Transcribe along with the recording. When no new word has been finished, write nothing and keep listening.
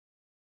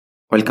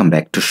Welcome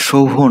back to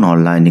Sovan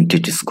online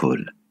ইংরেজি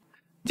school.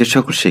 যে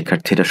সকল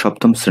শিক্ষার্থীরা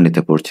সপ্তম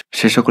শ্রেণীতে পড়ছে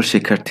সে সকল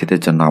শিক্ষার্থীদের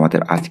জন্য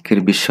আমাদের আজকের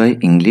বিষয়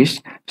ইংলিশ।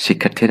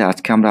 শিক্ষার্থীরা,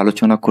 আজকে আমরা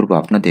আলোচনা করব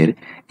আপনাদের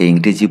এই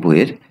ইংরেজি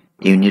বইয়ের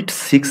ইউনিট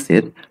 6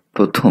 এর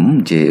প্রথম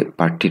যে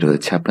পার্টটি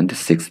রয়েছে আপনাদের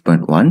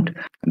 6.1,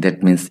 দ্যাট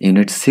মিনস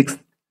ইউনিট 6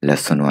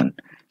 লেসন 1।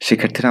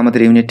 শিক্ষার্থীরা,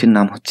 আমাদের ইউনিটটির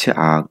নাম হচ্ছে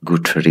আ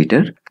গুড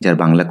রিডার, যার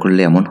বাংলা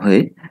করলে এমন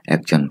হয়ে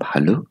একজন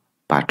ভালো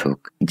পাঠক।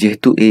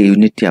 যেহেতু এই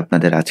ইউনিটটি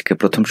আপনাদের আজকে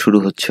প্রথম শুরু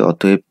হচ্ছে,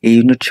 অতএব এই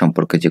ইউনিট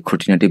সম্পর্কে যে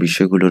খুঁটিনাটি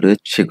বিষয়গুলো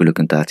রয়েছে সেগুলো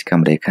কিন্তু আজকে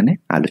আমরা এখানে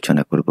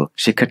আলোচনা করব।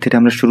 শিক্ষার্থীরা,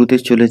 আমরা শুরুতে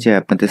চলে যাই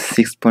আপনাদের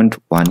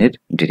 6.1 এর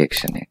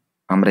ডিরেকশনে।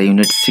 আমরা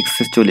ইউনিট 6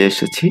 এ চলে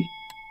এসেছি,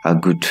 আ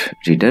গুড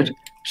রিডার।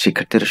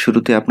 শিক্ষার্থীরা,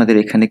 শুরুতে আপনাদের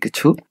এখানে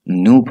কিছু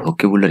নিউ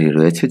ভোকাবুলারি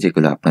রয়েছে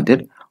যেগুলো আপনাদের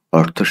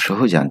অর্থ সহ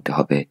জানতে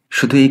হবে।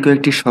 শুধু এই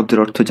কয়েকটি শব্দের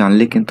অর্থ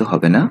জানলে কিন্তু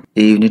হবে না,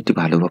 এই ইউনিটটি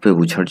ভালোভাবে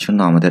বোঝার জন্য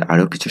আমাদের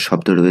আরো কিছু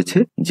শব্দ রয়েছে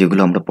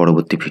যেগুলো আমরা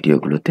পরবর্তী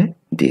ভিডিওগুলোতে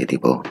দিয়ে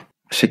দিব।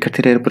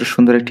 শিক্ষার্থীরা, এরপরে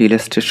সুন্দর একটি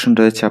ইলাস্ট্রেশন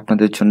রয়েছে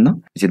আপনাদের জন্য,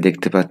 যে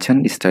দেখতে পাচ্ছেন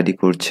স্টাডি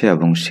করছে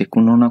এবং সে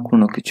কোনো না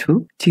কোনো কিছু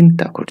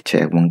চিন্তা করছে,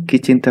 এবং কি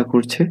চিন্তা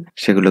করছে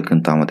সেগুলো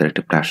কিন্তু আমাদের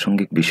একটা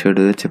প্রাসঙ্গিক বিষয়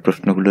রয়েছে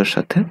প্রশ্নগুলোর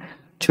সাথে।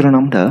 চলুন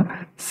আমরা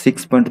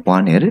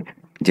 6.1 এর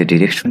যে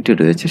ডিরেকশনটি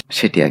রয়েছে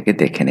সেটি আগে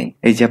দেখে নেই।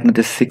 এই যে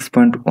আপনাদের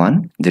 6.1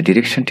 যে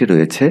ডিরেকশনটি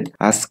রয়েছে,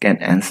 ask and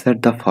answer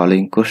the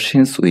following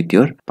questions with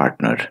your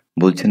partner.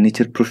 বলছেন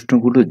নিচের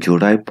প্রশ্নগুলো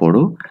জোড়ায়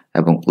পড়ো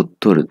এবং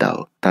উত্তর দাও।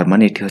 তার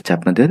মানে এটি হচ্ছে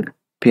আপনাদের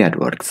pair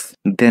works.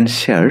 Then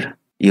share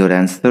your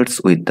answers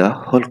with the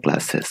whole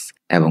classes,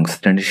 এবং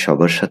শ্রেণীর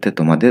সবার সাথে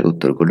তোমাদের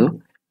উত্তরগুলো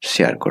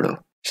শেয়ার করো।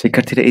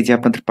 শিক্ষার্থীরা, এই যে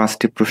আপনাদের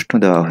 5টি প্রশ্ন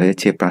দেওয়া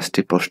হয়েছে,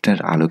 5টি প্রশ্নের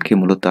আলোকে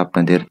মূলত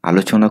আপনাদের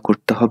আলোচনা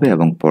করতে হবে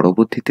এবং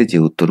পরবর্তীতে যে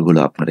উত্তরগুলো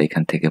আপনারা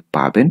এখান থেকে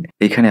পাবেন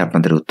এখানে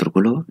আপনাদের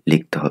উত্তরগুলো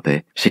লিখতে হবে।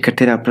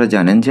 শিক্ষার্থীরা, আপনারা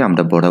জানেন যে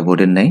আমরা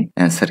বরাবরের ন্যায়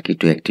অ্যান্সার কি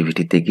টু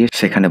অ্যাক্টিভিটিতে গিয়ে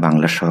সেখানে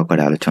বাংলা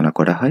সহকারে আলোচনা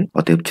করা হয়।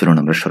 অতএব চলুন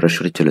আমরা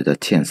সরাসরি চলে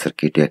যাচ্ছি অ্যান্সার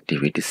কি টু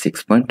অ্যাক্টিভিটি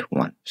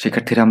 6.1।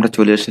 শিক্ষার্থীরা, আমরা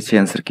চলে এসেছি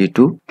অ্যান্সার কি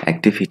টু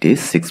অ্যাক্টিভিটি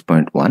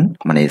 6.1।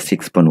 মানে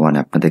 6.1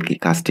 আপনাদের কি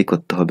কাজটি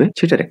করতে হবে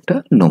সেটার একটা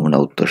নমুনা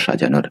উত্তর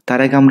সাজানোর। তার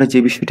আগে আমরা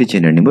যে বিষয়টি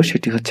জেনে নিব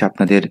সেটি হচ্ছে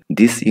আপনাদের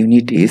this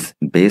unit is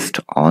based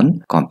on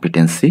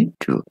competency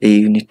 2। এই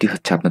ইউনিটটি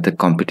হচ্ছে আপনাদের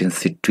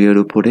কম্পিটেন্সি 2 এর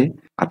উপরে।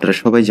 আপনারা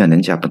সবাই জানেন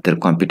যে আপনাদের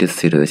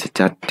কম্পিটেন্সি রয়েছে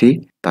 4টি,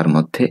 তার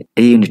মধ্যে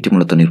এই ইউনিটটি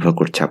মূলত নির্ভর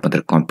করছে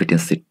আপনাদের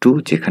কম্পিটেন্সি 2,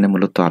 যেখানে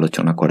মূলত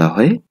আলোচনা করা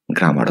হয়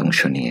গ্রামার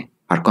অংশ নিয়ে।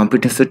 আর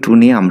কম্পিটেন্সি 2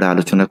 নিয়ে আমরা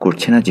আলোচনা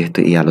করছি না, যেহেতু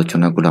এই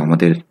আলোচনাগুলো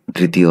আমাদের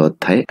তৃতীয়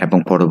অধ্যায় এবং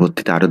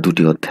পরবর্তীতে আরো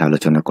 2টি অধ্যায়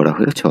আলোচনা করা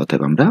হয়েছে,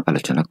 অতএব আমরা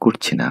আলোচনা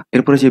করছি না।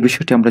 এরপরে যে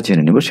বিষয়টি আমরা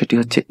জেনে নেব সেটি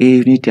হচ্ছে এই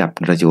ইউনিটে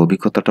আপনারা যে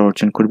অভিজ্ঞতাটা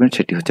অর্জন করবেন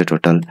সেটি হচ্ছে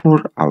টোটাল 4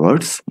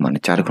 আওয়ার্স, মানে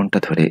 4 ঘন্টা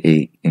ধরে এই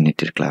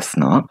ইউনিটের ক্লাস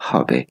নেওয়া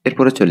হবে।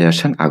 এরপরে চলে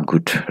আসেন আ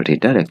গুড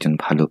রিডার, একজন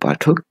ভালো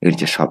পাঠক। এর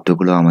যে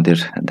শব্দগুলো আমাদের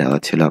দেওয়া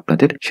ছিল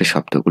আপনাদের, সে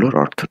শব্দগুলোর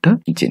অর্থটা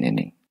জেনে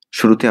নেই।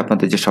 শুরুতে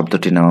আপনাদের যে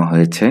শব্দটি নেওয়া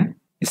হয়েছে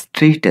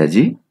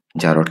স্ট্র্যাটেজি,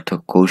 যার অর্থ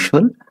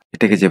কৌশল।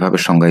 এটাকে যেভাবে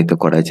সংজ্ঞায়িত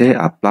করা যায়,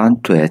 আ প্ল্যান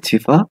টু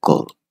অ্যাচিভ আ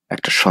গোল,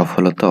 একটা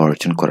সফলতা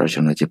অর্জন করার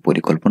জন্য যে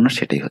পরিকল্পনা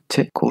সেটাই হচ্ছে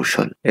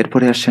কৌশল।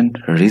 এরপরে আসেন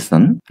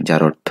রিজন,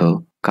 যার অর্থ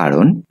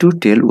কারণ। To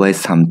tell Y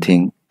something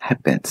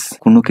happens,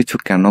 কোনো কিছু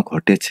কেন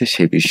ঘটেছে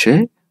সে বিষয়ে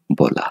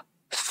বলা।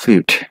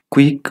 Swift,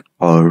 quick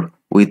or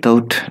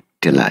without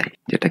delay,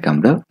 যেটাকে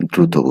আমরা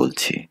দ্রুত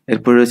বলছি।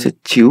 এরপরে রয়েছে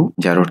চিউ,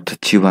 যার অর্থ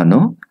চিবানো,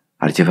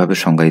 আর যেভাবে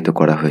সংজ্ঞায়িত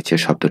করা হয়েছে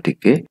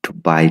শব্দটিকে two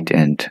byte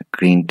and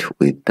Grint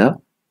with the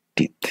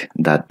teeth,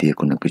 দাঁত দিয়ে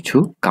কোনো কিছু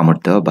কামড়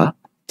দেওয়া বা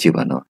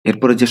চিবানো।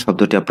 এরপরে যে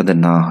শব্দটি আপনাদের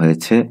নেওয়া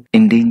হয়েছে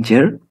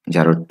এন্ডেঞ্জার,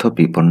 যার অর্থ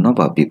বিপন্ন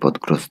বা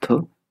বিপদগ্রস্ত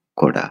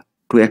করা।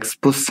 Two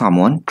expose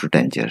someone to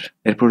danger.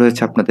 এরপর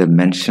রয়েছে আপনাদের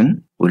মেনশন,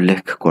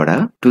 উল্লেখ করা।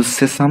 To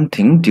say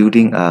something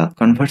during a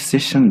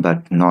conversation but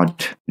not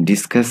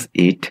discuss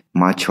it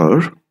much or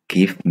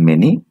give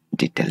many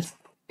details.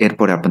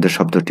 এরপরে আপনাদের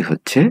শব্দটি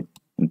হচ্ছে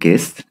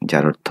গেস,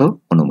 যার অর্থ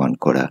অনুমান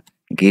করা।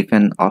 Give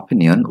an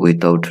opinion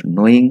without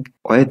knowing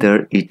whether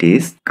it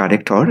is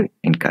correct or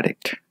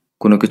incorrect.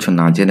 কোনো কিছু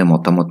না জেনে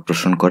মতামত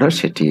পোষণ করা,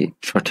 সেটি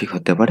সঠিক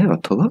হতে পারে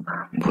অথবা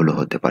ভুলও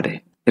হতে পারে।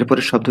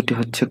 এরপরে শব্দটি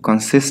হচ্ছে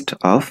consist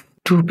of,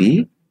 to be,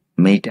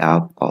 made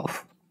up of,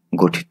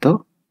 গঠিত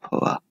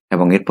হওয়া।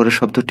 এবং এরপরে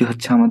শব্দটি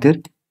হচ্ছে আমাদের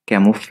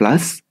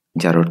ক্যামোফ্লাজ,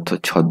 যার অর্থ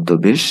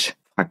ছদ্মবেশ,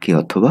 ফাঁকি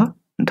অথবা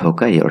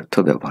ধোঁকা, এই অর্থ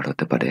ব্যবহার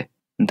হতে পারে।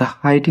 The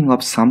hiding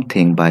of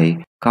something by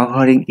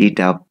covering it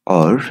up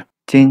or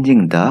changing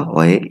the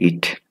way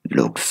it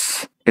looks.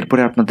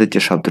 এরপরে আপনাদের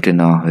যে শব্দটি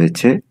নেওয়া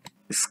হয়েছে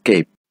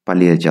স্কেপ,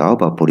 পালিয়ে যাওয়া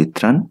বা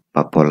পরিত্রাণ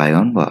বা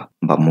পলায়ন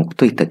বা মুক্ত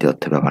ইত্যাদি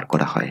অর্থে ব্যবহার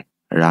করা হয়।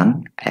 Run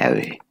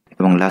away.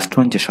 এবং লাস্ট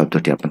ওয়ান যে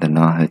শব্দটি আপনাদের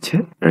নেওয়া হয়েছে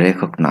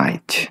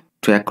recognise,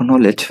 two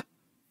acknowledge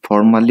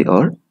formally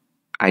or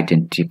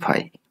identify,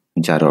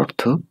 যার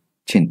অর্থ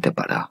চিনতে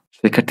পারা।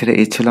 শিক্ষার্থীরা,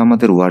 এই ছিল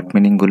আমাদের ওয়ার্ড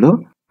মিনিং গুলো।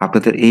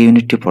 আপনাদের এই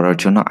ইউনিটটি পড়ার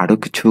জন্য আরো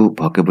কিছু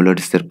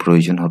ভোকাবুলারিজ এর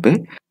প্রয়োজন হবে।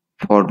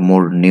 For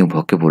more new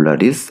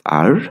vocabularies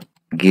are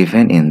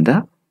given in the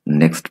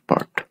next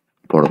part.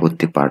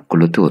 পরবর্তী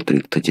পার্টগুলোতে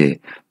অতিরিক্ত যে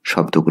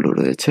শব্দগুলো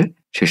রয়েছে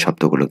সেই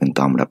শব্দগুলো কিন্তু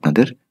আমরা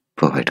আপনাদের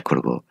প্রোভাইড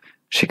করব।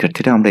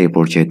 শিক্ষার্থীরা, আমরা এই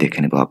পর্যায়ে দেখে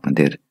নেব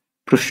আপনাদের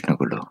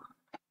প্রশ্নগুলো।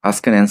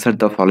 আজকে answer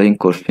the following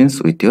questions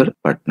with your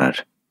partner,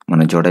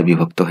 মানে জোড়ায়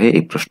বিভক্ত হয়ে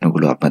এই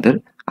প্রশ্নগুলো আপনাদের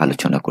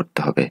আলোচনা করতে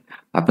হবে।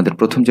 আপনাদের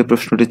প্রথম যে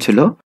প্রশ্নটি ছিল,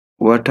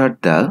 what are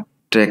the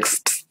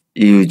text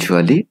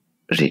usually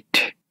read?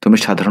 তুমি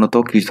সাধারণত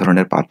কি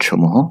ধরনের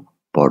পাঠসমূহ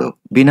পড়ো?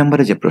 বি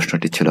নম্বরে যে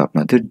প্রশ্নটি ছিল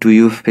আপনাদের, do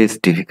you face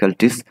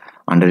difficulties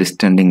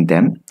understanding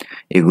them?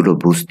 এগুলো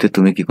বুঝতে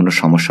তুমি কি কোনো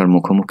সমস্যার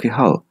মুখোমুখি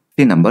হও?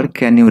 C number,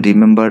 can you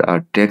remember R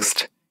text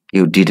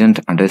you didn't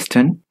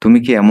understand? তুমি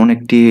কি এমন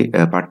একটি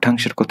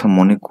পাঠ্যাংশের কথা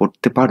মনে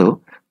করতে পারো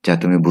যা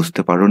তুমি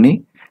বুঝতে পারোনি?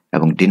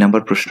 এবং ডি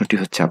নাম্বার প্রশ্নটি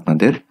হচ্ছে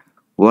আপনাদের,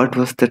 what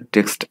was the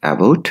text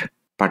about?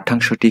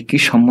 পাঠ্যাংশটি কি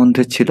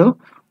সম্বন্ধে ছিল?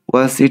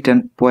 ওয়াজ ইট অ্যান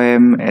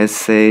পোয়েম,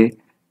 এসে,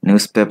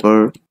 newspaper,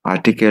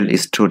 article,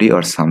 story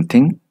or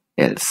something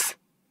else?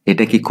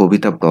 এটা কি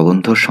কবিতা,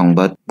 প্রবন্ধ,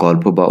 সংবাদ,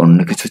 গল্প বা অন্য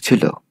কিছু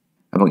ছিল?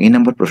 এবং এই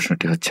নাম্বার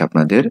প্রশ্নটি হচ্ছে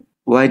আপনাদের,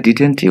 Y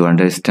didn't you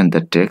understand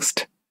the text?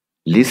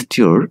 List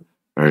your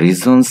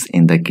reasons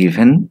in the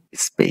given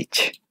speech.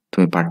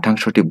 তুমি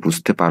পাঠ্যাংশটি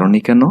বুঝতে পারোনি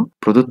কেন?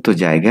 প্রদত্ত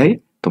জায়গায়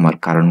তোমার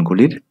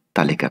কারণগুলির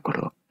তালিকা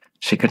করো।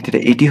 শিক্ষার্থীরা,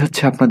 এটি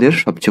হচ্ছে আপনাদের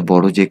সবচেয়ে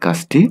বড় যে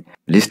কাজটি,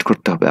 লিস্ট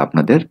করতে হবে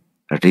আপনাদের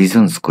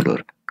রিজনস গুলোর,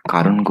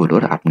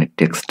 কারণগুলোর, আপনি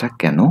টেক্সটটা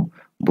কেন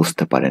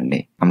বুঝতে পারেননি।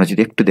 আমরা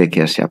যদি একটু দেখে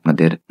আসি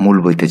আপনাদের মূল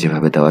বইতে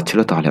যেভাবে দেওয়া ছিল,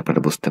 তাহলে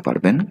আপনারা বুঝতে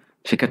পারবেন।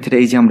 শিক্ষার্থীরা,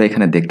 এই যে আমরা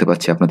এখানে দেখতে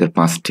পাচ্ছি আপনাদের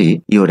 5টি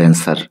ইওর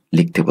অ্যান্সার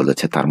লিখতে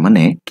বলেছে, তার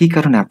মানে কি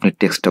কারণে আপনি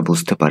টেক্সটটা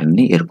বুঝতে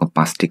পারেননি, এরকম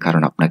 5টি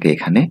কারণ আপনাকে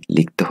এখানে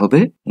লিখতে হবে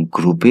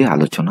গ্রুপে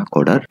আলোচনা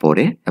করার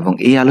পরে। এবং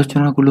এই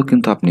আলোচনাগুলো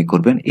কিন্তু আপনি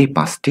করবেন এই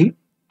 5টি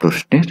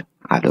প্রশ্নের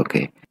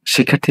আলোকে।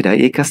 শিক্ষার্থীরা,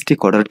 এই কাজটি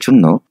করার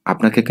জন্য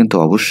আপনাকে কিন্তু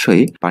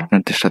অবশ্যই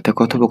পার্টনারদের সাথে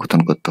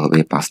কথোপকথন করতে হবে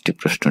এই 5টি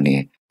প্রশ্ন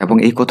নিয়ে। এবং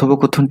এই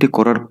কথোপকথনটি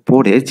করার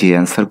পরে যে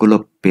অ্যান্সারগুলো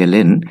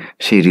পেলেন,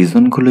 সেই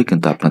রিজনগুলোই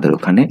কিন্তু আপনাদের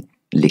ওখানে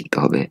লিখতে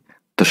হবে।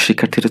 তো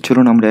শিক্ষার্থীরা,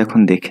 চলুন আমরা এখন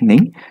দেখে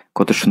নেই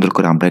কত সুন্দর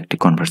করে আমরা একটি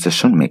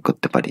কনভারসেশন মেক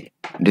করতে পারি।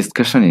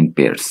 ডিসকাশন ইন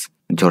পেয়ার্স,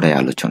 জোড়ায়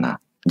আলোচনা।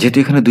 যেহেতু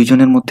এখানে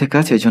দুইজনের মধ্যে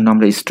কাজ, এই জন্য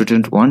আমরা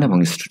স্টুডেন্ট 1 এবং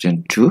স্টুডেন্ট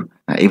 2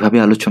 এইভাবে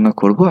আলোচনা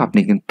করব। আপনি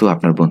কিন্তু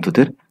আপনার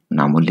বন্ধুদের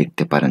নামও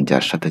লিখতে পারেন,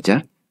 যার সাথে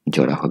যার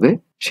জোড়া হবে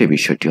সে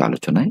বিষয়টি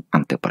আলোচনায়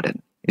আনতে পারেন।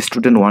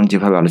 স্টুডেন্ট 1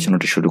 যেভাবে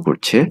আলোচনাটি শুরু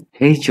করছে,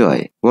 হেই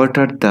জয়, what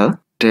are the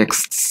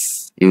টেক্সটস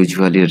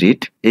usually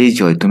read? এই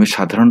জয়, তুমি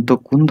সাধারণত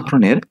কোন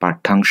ধরনের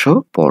পাঠ্যাংশ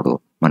পড়ো,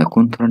 মানে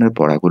কোন ধরনের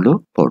পড়াগুলো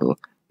পড়ো?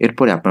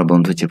 এরপরে আপনার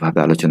বন্ধু যেভাবে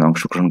আলোচনা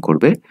অংশগ্রহণ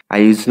করবে, I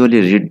usually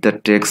read the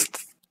text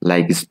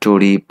like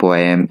story,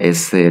 poem,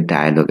 এসে,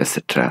 ডায়ালগ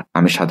এটসেট্রা।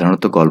 আমি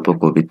সাধারণত গল্প,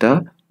 কবিতা,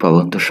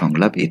 প্রবন্ধ,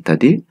 সংলাপ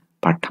ইত্যাদি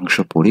পাঠ্যাংশ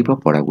পড়ি বা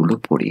পড়াগুলো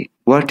পড়ি।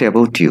 What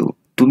about you?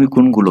 তুমি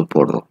কোনগুলো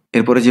পড়ো?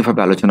 এরপরে যেভাবে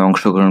আলোচনা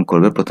অংশগ্রহণ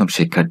করবে প্রথম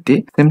শিক্ষার্থী,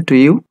 সেম টু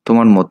ইউ,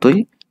 তোমার মতোই।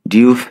 Do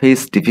you face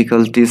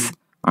difficulties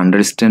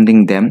understanding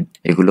them?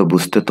 এগুলো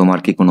বুঝতে তোমার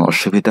কি কোনো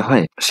অসুবিধা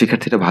হয়?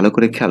 শিক্ষার্থীরা, ভালো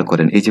করে খেয়াল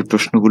করেন, এই যে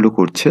প্রশ্নগুলো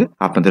করছে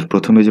আপনাদের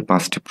প্রথমে যে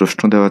 5টি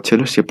প্রশ্ন দেওয়া ছিল,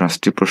 সেই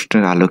 5টি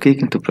প্রশ্নের আলোকেই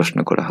কিন্তু প্রশ্ন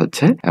করা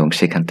হচ্ছে এবং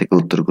সেখান থেকে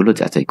উত্তরগুলো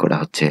যাচাই করা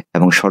হচ্ছে।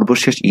 এবং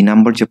সর্বশেষ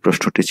নাম্বার যে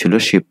প্রশ্নটি ছিল,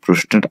 সেই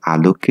প্রশ্নের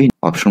আলোকেই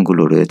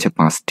অপশনগুলো রয়েছে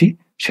 5টি,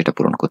 সেটা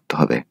পূরণ করতে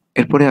হবে।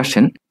 এরপরে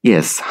আসেন,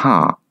 ইয়েস,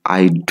 হ্যাঁ,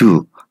 I do,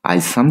 I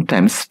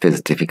sometimes face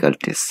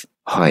difficulties.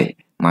 হয়,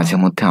 মাঝে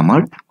মধ্যে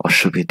আমার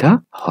অসুবিধা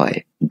হয়।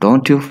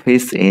 Don't you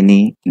face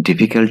any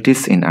difficulties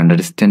in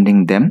understanding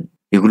them?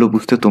 এগুলো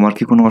বুঝতে তোমার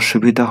কি কোনো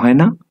অসুবিধা হয়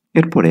না?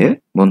 এরপরে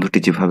বন্ধুটি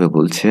যেভাবে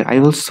বলছে, I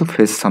also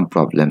face some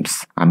problems,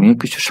 আমিও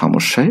কিছু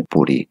সমস্যায়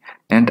পড়ি।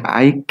 And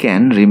I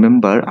can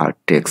remember R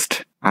text,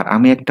 আর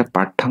আমি একটা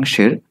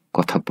পাঠ্যাংশের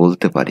কথা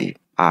বলতে পারি।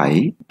 আই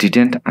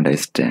ডিডন্ট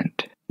আন্ডারস্ট্যান্ড,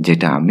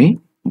 যেটা আমি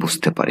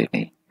বুঝতে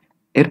পারিনি।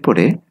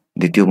 এরপরে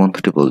দ্বিতীয়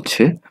বন্ধুটি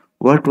বলছে,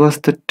 what was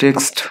the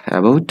text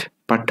about?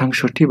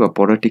 পাঠ্যাংশটি বা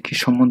পড়াটি কি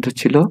সম্বন্ধে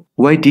ছিল?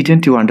 Y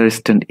didn't you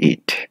understand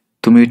it?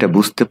 তুমি এটা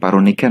বুঝতে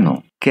পারোনি কেন?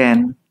 Can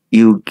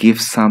you give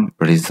some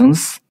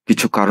reasons?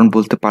 কিছু কারণ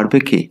বলতে পারবে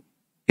কি?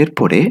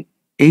 এরপরে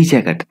এই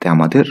জায়গাটাতে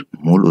আমাদের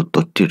মূল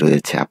উত্তরটি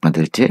রয়েছে,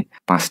 আপনাদের যে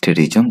 5টি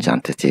রিজন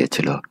জানতে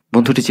চেয়েছিল।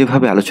 বন্ধুটি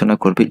যেভাবে আলোচনা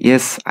করবে,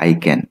 ইয়েস আই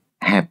ক্যান,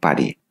 হ্যাঁ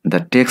পারি। The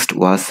text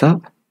was a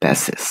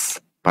passage,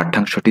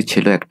 পাঠ্যাংশটি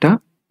ছিল একটা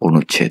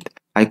অনুচ্ছেদ।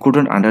 আই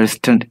কুডন্ট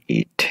আন্ডারস্ট্যান্ড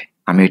ইট,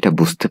 আমি এটা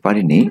বুঝতে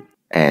পারিনি।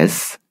 অ্যাজ,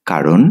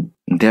 কারণ।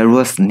 দেয়ার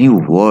ওয়াজ নিউ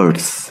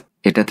ওয়ার্ডস,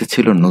 এটাতে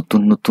ছিল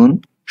নতুন নতুন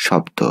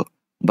শব্দ।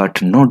 বাট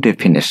নো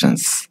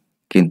ডেফিনেশনস,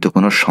 কিন্তু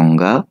কোনো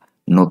সংজ্ঞা।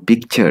 নো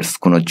পিকচার্স,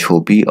 কোনো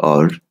ছবি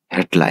অর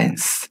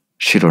হেডলাইন্স,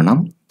 শিরোনাম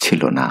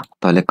ছিল না।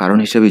 তাহলে কারণ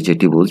হিসেবে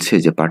যেটি বলছে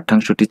যে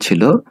পাঠ্যাংশটি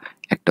ছিল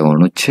একটা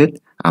অনুচ্ছেদ,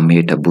 আমি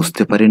এটা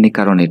বুঝতে পারিনি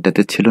কারণ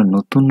এটাতে ছিল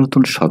নতুন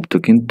নতুন শব্দ,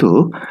 কিন্তু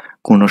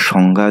কোনো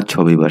সংজ্ঞা,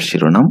 ছবি বা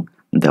শিরোনাম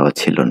দেওয়া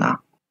ছিল না।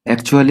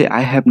 Actually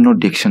I have no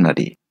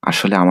dictionary,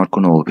 আসলে আমার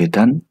কোনো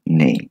অভিধান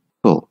নেই।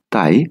 তো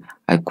তাই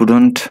I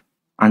couldn't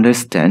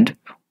understand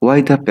why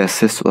the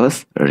passage was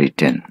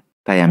written,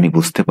 তাই আমি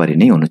বুঝতে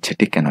পারিনি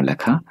অনুচ্ছেদটি কেন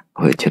লেখা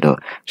হয়েছিল।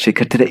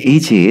 শিক্ষার্থীরা, এই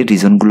যে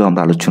রিজনগুলো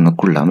আমরা আলোচনা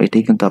করলাম,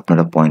 এটাই কিন্তু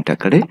আপনারা পয়েন্ট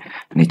আকারে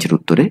নিচের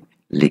উত্তরে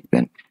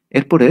লিখবেন।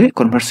 এরপরে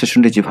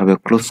কনভারসেশনটি যেভাবে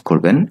ক্লোজ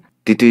করবেন,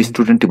 দ্বিতীয়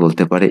স্টুডেন্টটি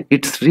বলতে পারে,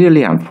 ইটস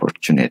রিয়েলি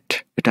আনফরচুনেট,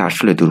 এটা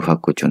আসলে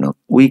দুর্ভাগ্যজনক।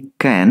 We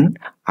can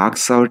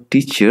ask our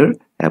teacher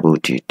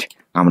about it,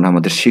 আমরা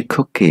আমাদের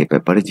শিক্ষককে এ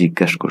ব্যাপারে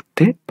জিজ্ঞাসা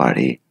করতে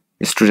পারি।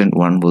 স্টুডেন্ট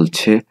 1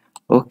 বলছে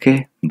ওকে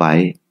বাই,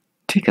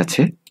 ঠিক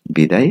আছে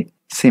বিদায়,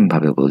 সেম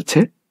ভাবে বলছে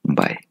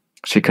বাই।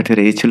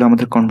 শিক্ষার্থীরা এই ছিল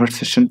আমাদের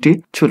কনভারসেশনটি।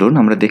 চলুন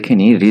আমরা দেখে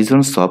নিই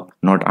reasons of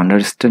not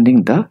understanding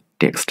the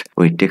text.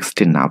 ওই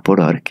টেক্সটে না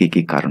পড়ার কি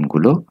কি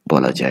কারণগুলো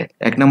বলা যায়।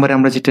 1 নম্বরে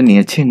আমরা যেটা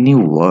নিয়েছি নিউ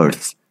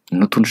ওয়ার্ডস,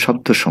 নতুন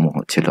শব্দ সমূহ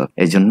ছিল,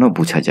 এজন্য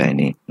বোঝা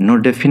যায়নি। নো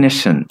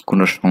ডেফিনেশন,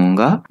 কোনো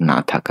সংজ্ঞা না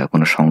থাকা,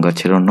 কোনো সংজ্ঞা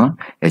ছিল না,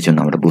 এজন্য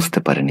আমরা বুঝতে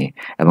পারিনি।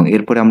 এবং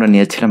এরপরে আমরা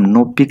নিয়েছিলাম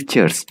নো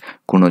পিকচার্স,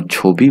 কোনো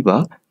ছবি বা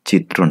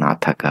চিত্র না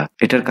থাকা,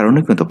 এটার কারণে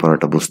কিন্তু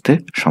পড়াটা বুঝতে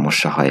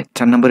সমস্যা হয়।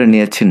 4 নম্বরে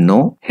নিয়েছি নো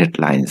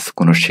হেডলাইন্স,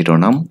 কোনো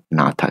শিরোনাম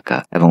না থাকা।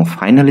 এবং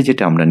ফাইনালি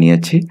যেটা আমরা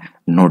নিয়েছি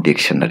নো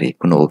ডিকশনারি,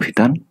 কোনো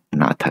অভিধান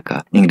না থাকা।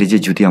 ইংরেজি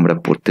যদি আমরা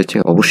পড়তে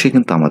চাই অবশ্যই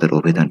কিন্তু আমাদের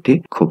অভিধানটি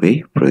খুবই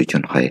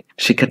প্রয়োজন হয়।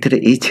 শিক্ষার্থীরা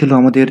এই ছিল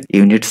আমাদের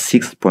ইউনিট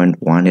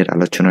 6.1 এর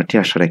আলোচনাটি।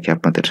 আশা রাখি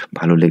আপনাদের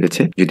ভালো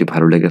লেগেছে। যদি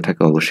ভালো লেগে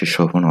থাকে অবশ্যই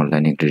শোভন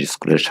অনলাইন ইংরেজি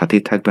স্কুলের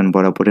সাথেই থাকবেন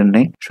বরাবরের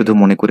ন্যায়। শুধু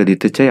মনে করে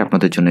দিতে চাই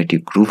আপনাদের জন্য একটি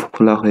গ্রুপ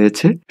খোলা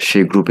হয়েছে,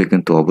 সেই গ্রুপে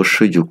কিন্তু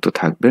অবশ্যই যুক্ত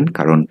থাকবেন,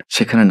 কারণ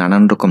সেখানে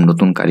নানান রকম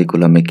নতুন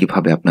কারিকুলামে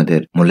কিভাবে আপনাদের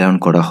মূল্যায়ন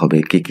করা হবে,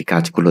 কি কি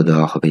কাজগুলো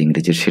দেওয়া হবে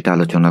ইংরেজির সেটা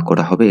আলোচনা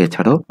করা হবে।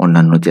 এছাড়াও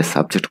অন্যান্য যে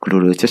সাবজেক্টগুলো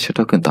রয়েছে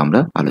সেটাও কিন্তু আমরা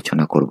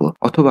আলোচনা করব।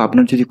 অথবা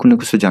আপনার যদি কোনো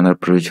কিছু জানার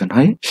প্রয়োজন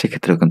হয়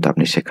সেক্ষেত্রেও কিন্তু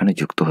আপনি সেখানে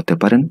যুক্ত হতে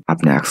পারেন,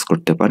 আপনি আস্ক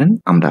করতে পারেন,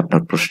 আমরা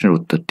আপনার প্রশ্নের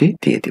উত্তরটি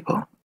দিয়ে দিব।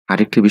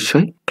 আরেকটি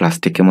বিষয়,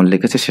 ক্লাসটি কেমন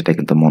লেগেছে সেটা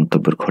কিন্তু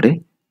মন্তব্যের ঘরে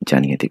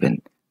জানিয়ে দিবেন।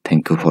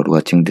 Thank you for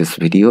watching this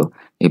video.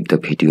 If the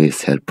video is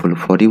helpful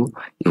for you,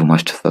 you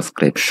must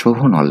subscribe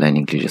Shovon Online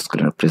English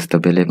School and press the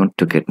bell icon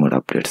to get more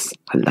updates.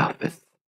 Allah Hafiz.